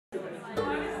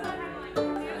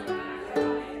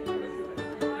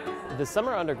The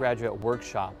summer undergraduate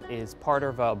workshop is part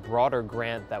of a broader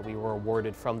grant that we were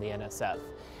awarded from the NSF.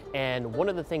 And one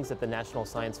of the things that the National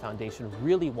Science Foundation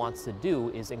really wants to do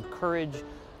is encourage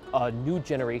a new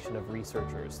generation of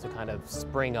researchers to kind of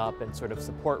spring up and sort of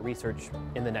support research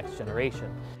in the next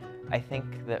generation. I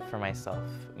think that for myself,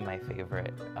 my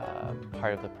favorite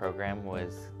part of the program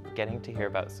was getting to hear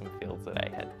about some fields that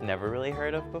I had never really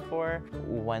heard of before.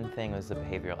 One thing was the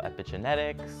behavioral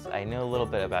epigenetics. I knew a little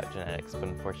bit about genetics, but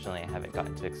unfortunately I haven't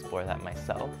gotten to explore that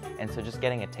myself. And so just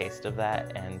getting a taste of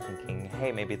that and thinking,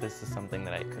 hey, maybe this is something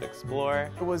that I could explore.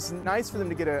 It was nice for them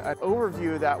to get an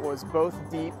overview that was both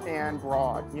deep and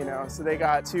broad, you know, so they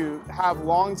got to have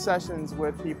long sessions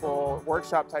with people,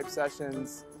 workshop type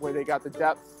sessions where they got the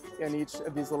depth in each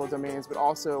of these little domains, but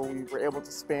also we were able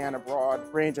to span a broad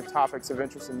range of topics of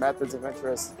interest and methods of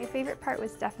interest. My favorite part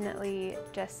was definitely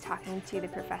just talking to the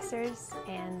professors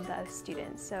and the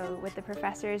students. So with the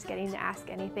professors, getting to ask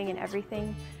anything and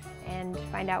everything and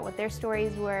find out what their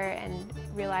stories were, and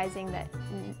realizing that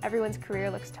everyone's career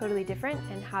looks totally different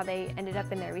and how they ended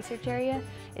up in their research area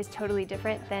is totally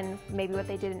different than maybe what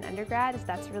they did in undergrad. So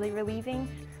that's really relieving.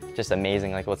 Just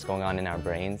amazing, like what's going on in our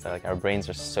brains. Like our brains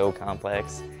are so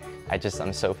complex.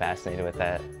 I'm so fascinated with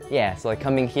that. Yeah, so like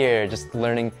coming here, just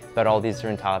learning about all these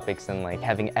different topics and like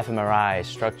having fMRIs,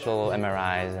 structural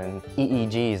MRIs and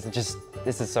EEGs,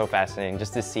 this is so fascinating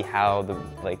just to see how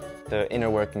the inner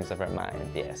workings of our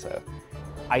mind, yeah, so.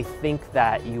 I think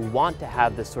that you want to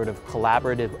have this sort of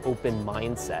collaborative, open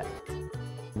mindset.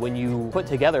 When you put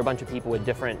together a bunch of people with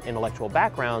different intellectual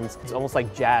backgrounds, it's almost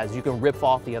like jazz. You can rip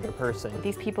off the other person.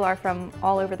 These people are from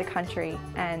all over the country,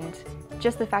 and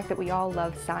just the fact that we all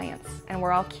love science and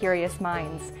we're all curious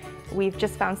minds, we've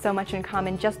just found so much in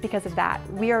common just because of that.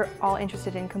 We are all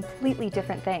interested in completely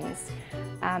different things.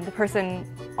 The person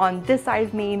on this side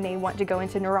of me may want to go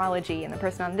into neurology, and the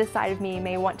person on this side of me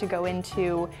may want to go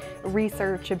into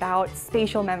research about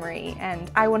spatial memory,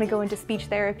 and I want to go into speech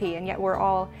therapy, and yet we're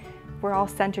all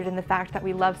centered in the fact that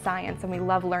we love science and we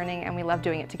love learning and we love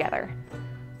doing it together.